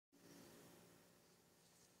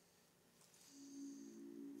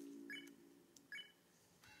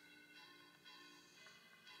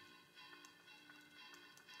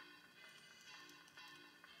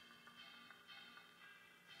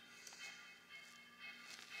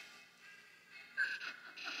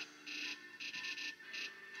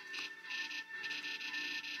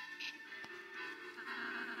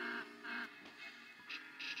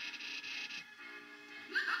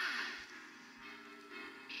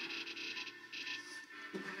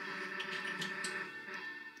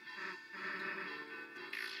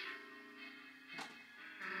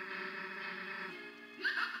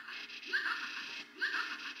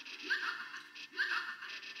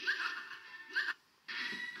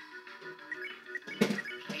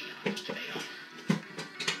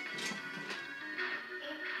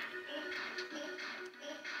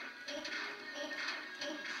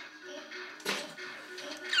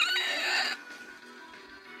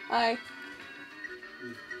Hi.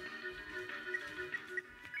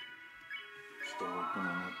 Still working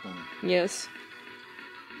on that thing. Yes.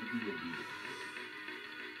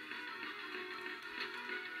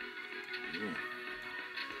 Yeah.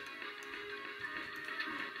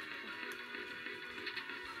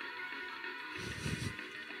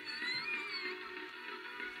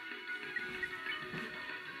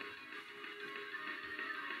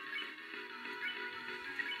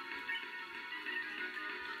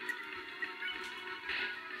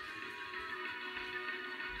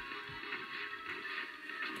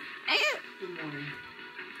 Good morning.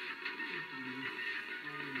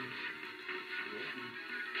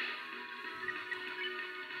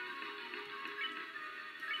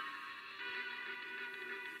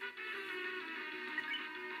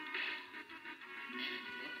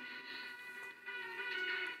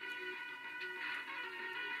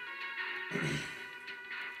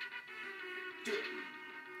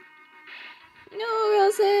 No,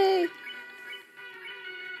 Rosie.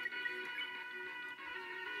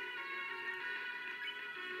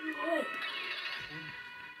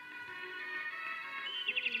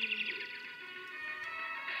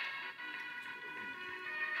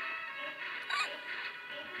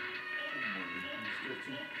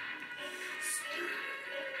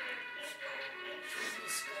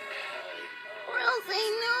 Rosie,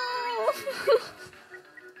 no.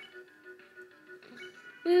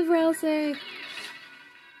 Move, Rosie.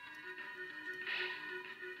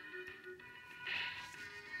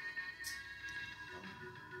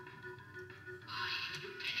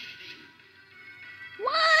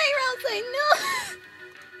 Why, Rosie? No.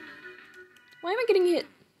 Why am I getting hit?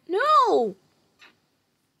 No.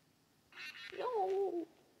 No.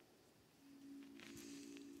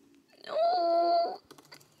 No.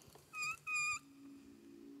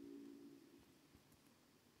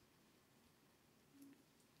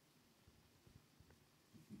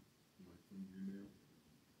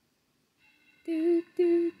 Do,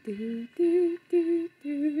 do, do, do, do,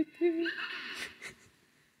 do, do.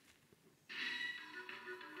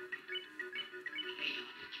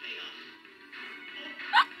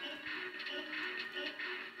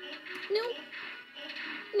 No.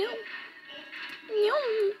 No. No.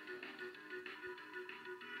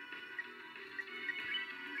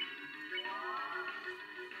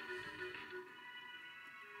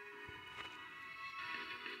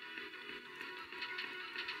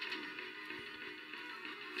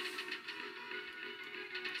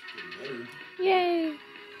 Better. Yay.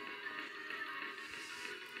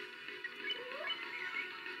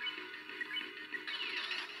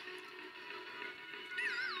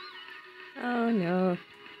 Oh no.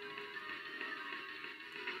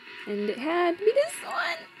 And it had to be this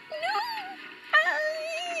one. No.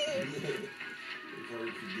 It's hard to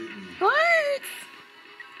get me. Hearts.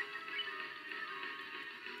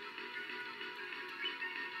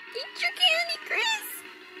 Eat your candy, Chris.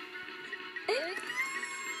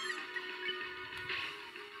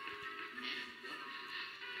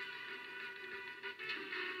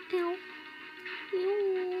 Ow.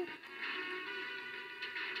 No.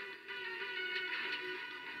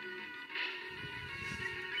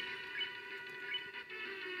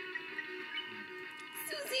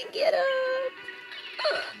 Susie, get up.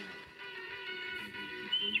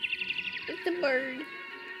 It's a bird.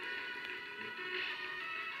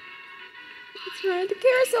 It's running the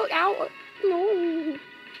carousel. Ow. No.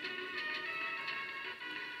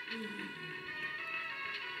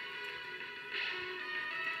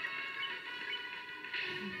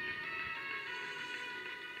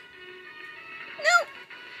 No.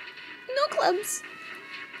 No clubs.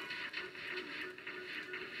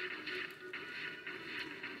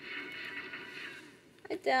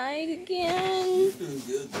 I died again. He's doing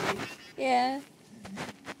good though. Yeah.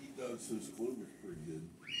 He dodged those clovers pretty good.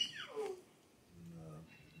 And,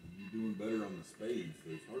 you're doing better on the spades.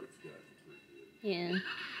 Those hearts guys are pretty good. Yeah. Well,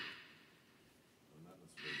 not the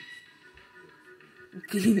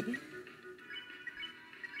spades.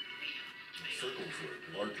 Circles are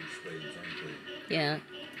larger spades, aren't they? Yeah.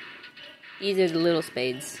 These are the little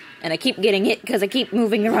spades. And I keep getting hit because I keep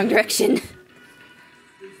moving the wrong direction. It's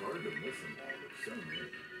hard to miss them all. There's so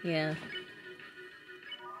many. Yeah.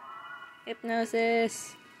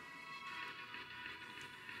 Hypnosis.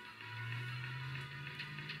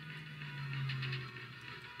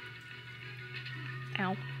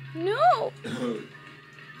 Ow. No!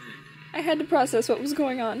 I had to process what was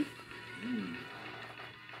going on.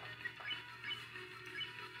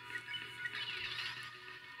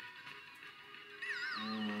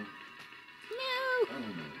 I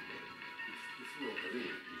don't know. It's a little early. You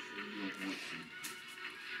sure you don't want to?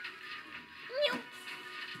 No.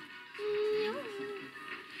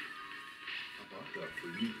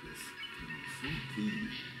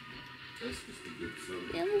 to get some.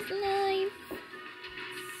 Devil's knife.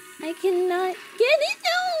 I cannot get it.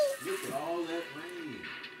 No! Look at all that rain.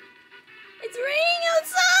 It's raining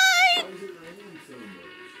outside. Why is it raining so much?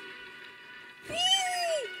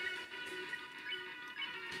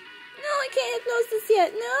 No, I can't hypnosis yet.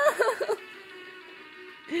 No.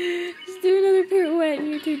 Just do another pirouette and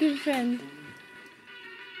you're too defend.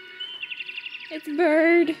 It's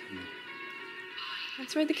Bird.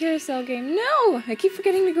 Let's ride the carousel game. No! I keep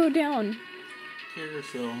forgetting to go down.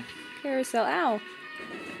 Carousel. Carousel. Ow.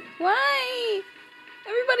 Why?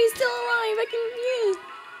 Everybody's still alive. I can.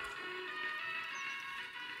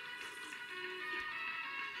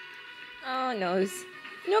 Oh, noes.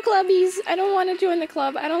 No clubbies. I don't want to join the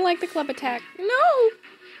club. I don't like the club attack. No!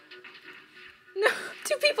 No.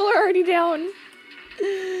 2 people are already down.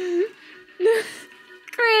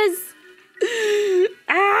 Chris!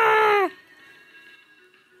 Ah!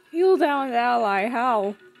 Heal down the ally.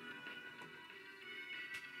 How?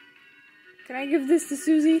 Can I give this to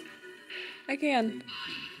Susie? I can.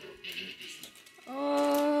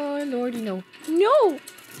 Oh, lordy, no. No!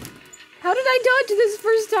 How did I dodge this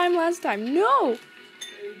first time last time? No!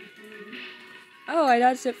 Oh, I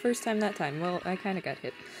dodged it first time that time. Well, I kind of got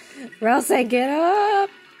hit. Rousey, get up!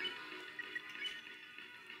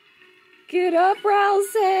 Get up,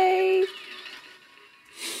 Rousey!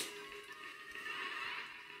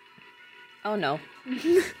 Oh, no.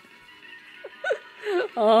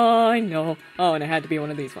 Oh, I know. Oh, and it had to be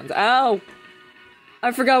one of these ones. Ow!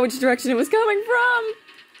 I forgot which direction it was coming from!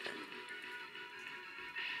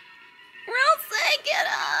 Rousey, get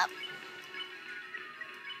up!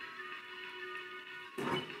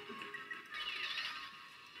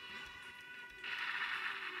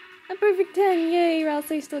 A perfect 10, yay,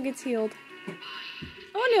 Rousey still gets healed.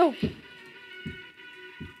 Oh no!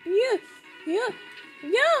 Yeah!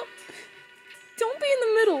 Don't be in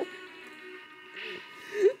the middle!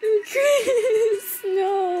 Chris,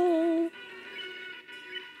 no!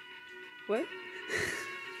 What?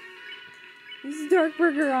 This is Dark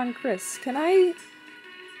Burger on Chris. Can I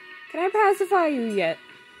pacify you yet?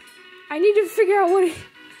 I need to figure out what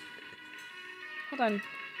Hold on.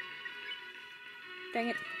 Dang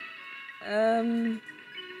it.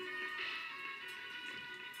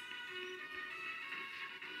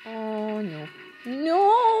 Oh, no.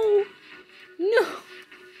 No! No!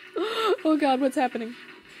 Oh god, what's happening?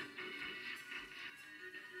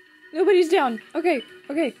 Nobody's down. Okay.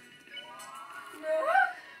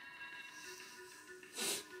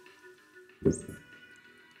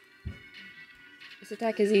 This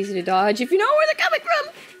attack is easy to dodge if you know where they're coming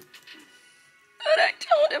from! But I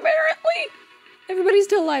don't, apparently! Everybody's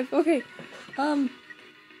still alive. Okay.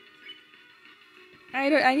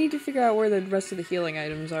 I need to figure out where the rest of the healing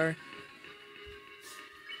items are.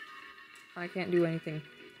 I can't do anything.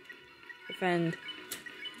 Defend.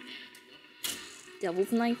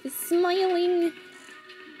 Devil's knife is smiling.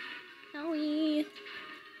 Owie.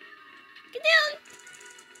 Get down!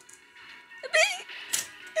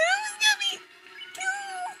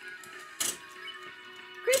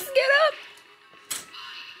 Chris, get up!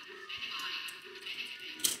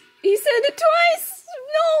 He said it twice!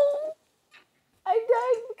 No! I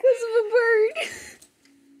died because of a bird.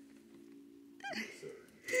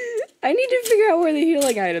 I need to figure out where the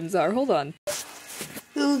healing items are. Hold on.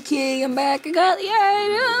 Okay, I'm back. I got the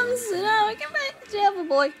items. So now I can back to Jevil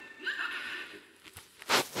boy.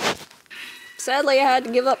 Sadly, I had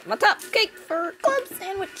to give up my top cake for a club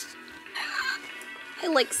sandwich. I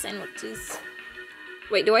like sandwiches.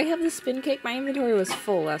 Wait, do I have the spin cake? My inventory was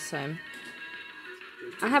full last time.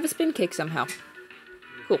 I have a spin cake somehow.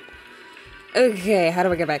 Cool. Okay, how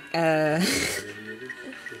do I get back?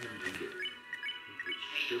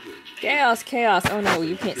 Chaos. Oh no,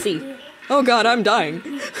 you can't see. Oh god, I'm dying.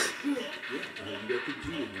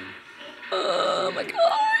 Oh my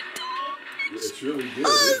god. It's really good.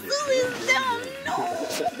 Susie's down. No.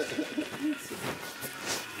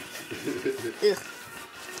 Ugh.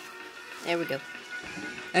 There we go.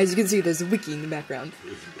 As you can see, there's a wiki in the background.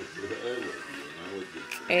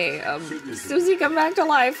 Hey, Susie, come back to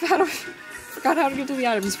life. Forgot how to get to the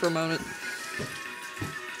items for a moment.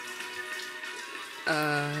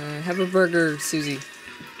 Have a burger, Susie.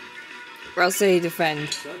 Rousey,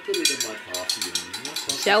 defend.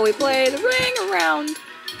 Shall we play the ring around?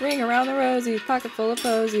 Ring around the rosies, pocket full of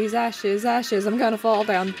posies, ashes, I'm gonna fall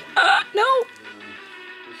down. No!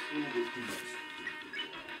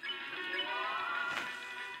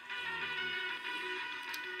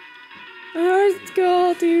 Hearts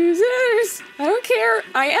go to sinners. I don't care.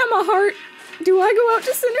 I am a heart. Do I go out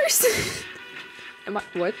to sinners? Am I?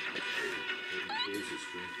 What?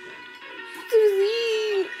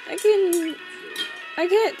 Susie, I can I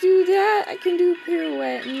can't do that. I can do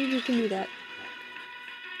pirouette, and you can do that.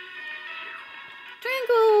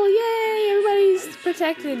 Tranquil! Yay! Everybody's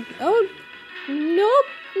protected. Oh, nope.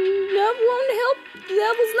 That won't help.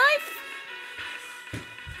 Devil's knife.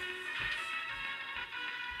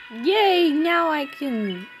 Yay! Now I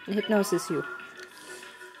can hypnosis you.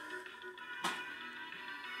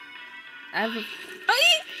 I have a...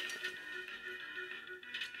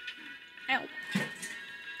 Ow.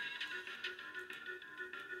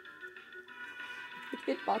 The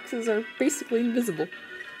hitboxes are basically invisible.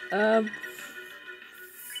 No,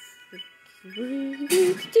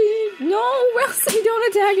 Ralsei, don't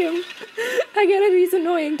attack him. I get it, he's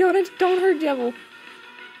annoying. Don't hurt Jevil.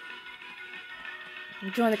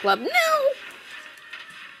 Join the club. No!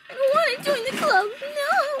 I don't want to join the club.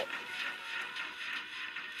 No!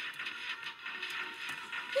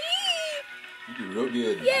 You did real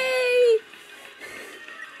good. Yay!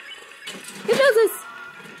 Hypnosis!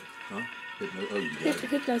 Huh? Oh, you got it.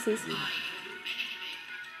 Hypnosis.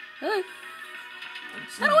 Good.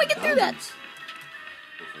 How do I get through that?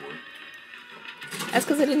 Before. That's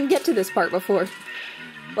because I didn't get to this part before.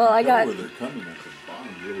 Well, I got... Where they're coming at the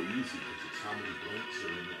bottom real easy because it's how many blinks are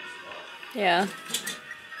in that spot. Yeah.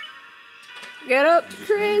 Get up, You just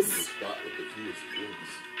Chris! move to the spot with the fewest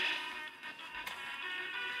blinks.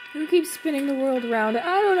 Who keeps spinning the world around?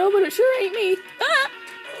 I don't know, but it sure ain't me. Ah!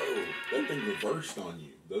 Oh, that thing reversed on you.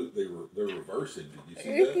 They're reversing. Did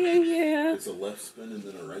you see that? Yeah. It's a left spin and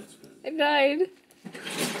then a right spin. I died.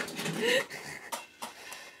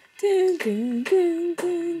 Dun, dun, dun,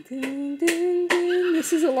 dun, dun, dun, dun.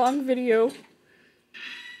 This is a long video.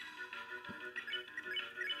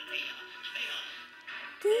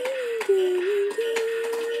 Dun, dun, dun, dun.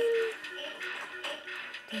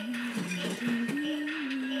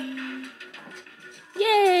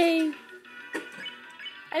 Yay!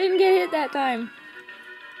 I didn't get hit that time.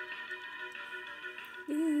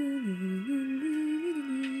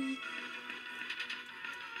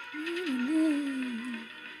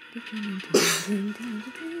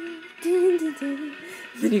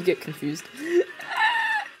 Then you get confused.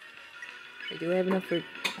 Wait, do I have enough for...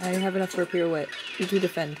 I have enough for a pirouette. You do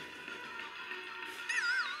defend.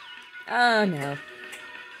 Oh, no.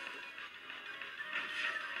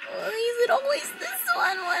 Oh, is it always this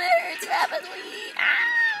one when it hurts rapidly? Ah!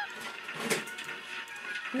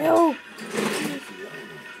 No!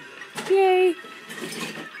 Yay!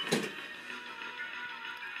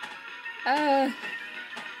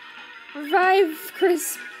 Revive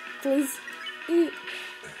Chris, please.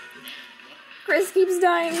 Chris keeps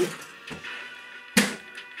dying.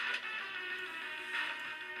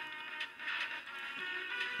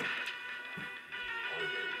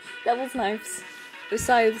 Devil's knives. They're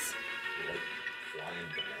scythes.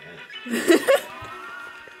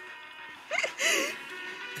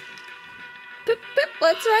 Pip, pip,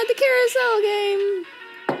 let's ride the carousel game.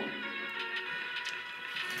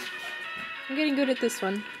 I'm getting good at this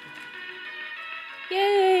one.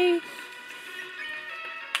 Yay!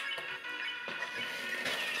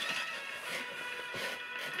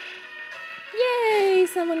 Yay!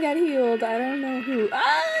 Someone got healed. I don't know who.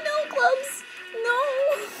 Ah, no clubs! No!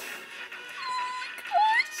 Oh my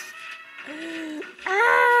gosh!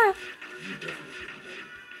 Ah!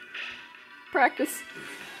 Practice.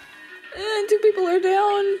 And 2 people are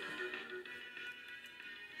down.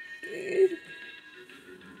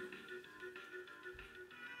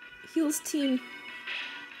 Heals team.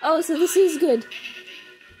 Oh, so this is good.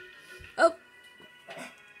 Oh.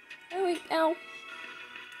 Oh, wait, ow.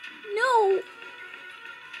 No.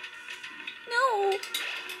 No.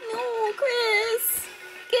 No, Chris.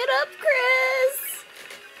 Get up, Chris.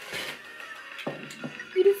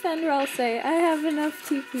 You defend Ralsei. I have enough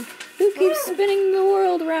TP. Who keeps spinning the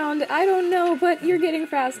world around? I don't know, but you're getting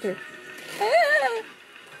faster. Ah.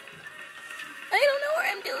 I don't know where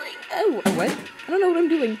I'm doing. Oh, what? I don't know what I'm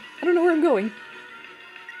doing. I don't know where I'm going.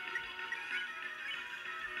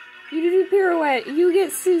 You do pirouette. You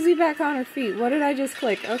get Susie back on her feet. What did I just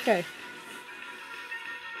click? Okay.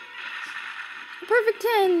 Perfect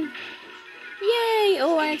 10. Yay!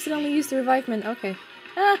 Oh, I accidentally used the revivement. Okay.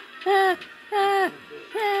 Ah, ah, ah,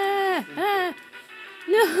 ah, ah.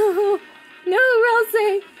 No! No,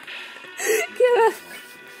 Ralsei! Get up!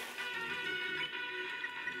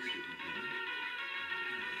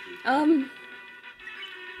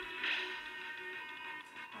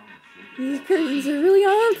 These curtains are really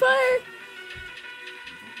on fire!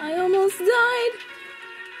 I almost died!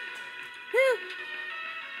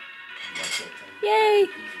 Yay!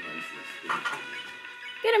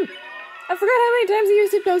 Get him! I forgot how many times he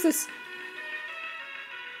used hypnosis!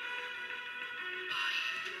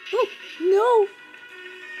 Oh, no!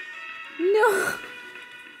 No!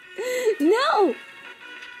 No!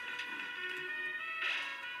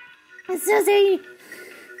 Susie!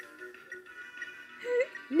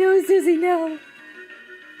 No, Susie, no!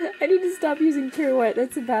 I need to stop using pirouette.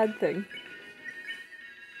 That's a bad thing.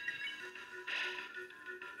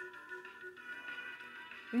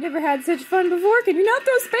 I've never had such fun before. Can you not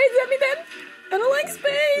throw spades at me then? I don't like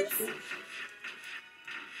spades!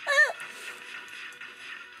 Ah.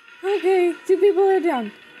 Okay, 2 people are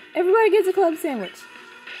down. Everybody gets a club sandwich.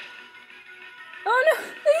 Oh no!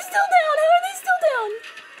 They're still down! How are they still down?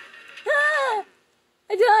 Ah!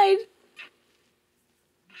 I died.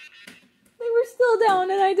 They were still down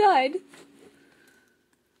and I died.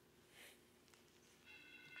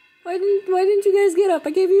 Why didn't you guys get up? I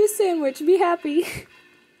gave you a sandwich. Be happy.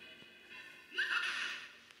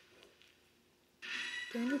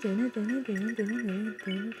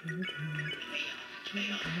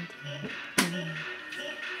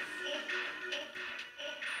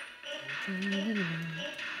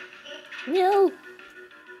 No.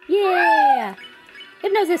 Yeah.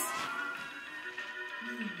 Hypnosis.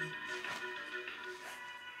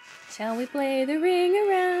 Shall we play the ring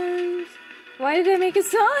around? Why did I make a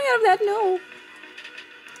song out of that? No.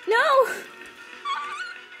 No.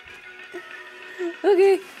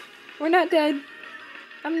 Okay. We're not dead.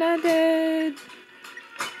 I'm not dead.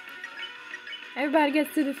 Everybody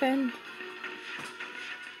gets to defend.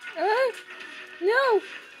 No.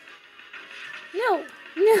 No.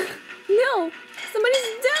 No. No.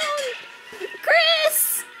 Somebody's down.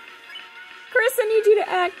 Chris! Chris, I need you to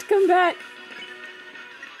act. Come back.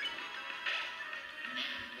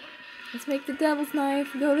 Let's make the devil's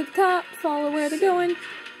knife. Go to the top. Follow where they're going.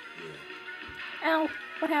 Ow.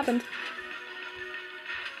 What happened?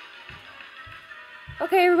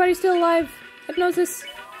 Okay, everybody's still alive. Hypnosis.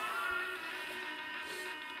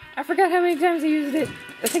 I forgot how many times I used it.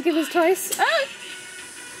 I think it was twice. Ah!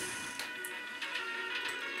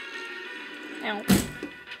 Ow.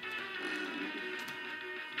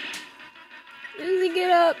 Susie,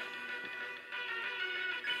 get up.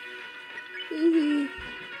 Susie.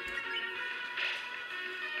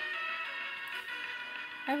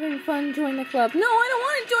 Having fun, join the club. No, I don't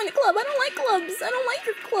want to join the club. I don't like clubs. I don't like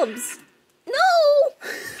your clubs. No!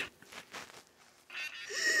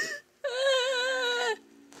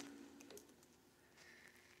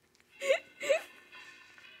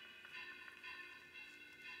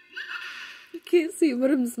 You can't see, but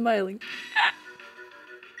I'm smiling.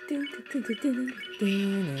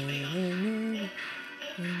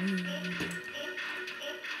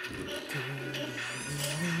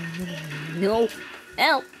 No!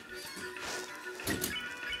 Help!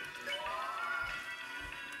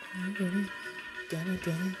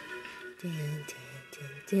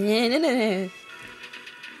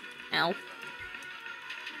 Ow.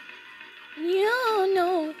 No,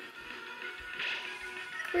 no.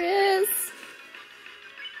 Chris.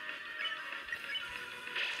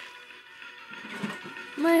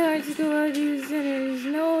 My hearts go out to you sinners.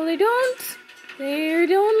 No, they don't. They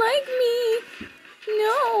don't like me.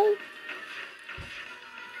 No.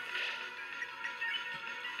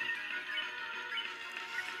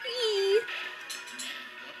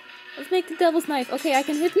 Let's make the devil's knife. Okay, I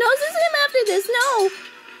can hypnosis him after this. No!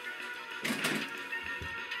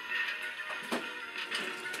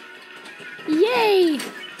 Yay!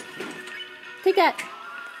 Take that.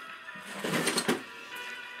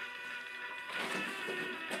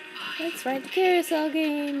 Let's ride the carousel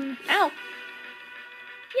game. Ow!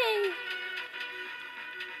 Yay!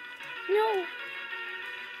 No!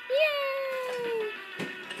 Yay!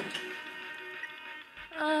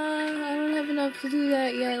 I don't have enough to do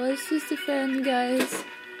that yet. Let's just defend, guys.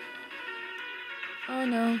 Oh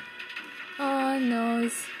no. Oh no.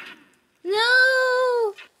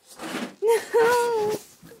 No! No!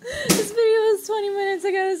 This video is 20 minutes.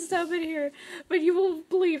 I gotta stop it here. But you will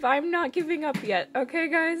believe I'm not giving up yet. Okay,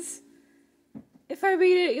 guys? If I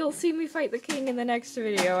beat it, you'll see me fight the king in the next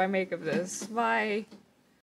video I make of this. Bye.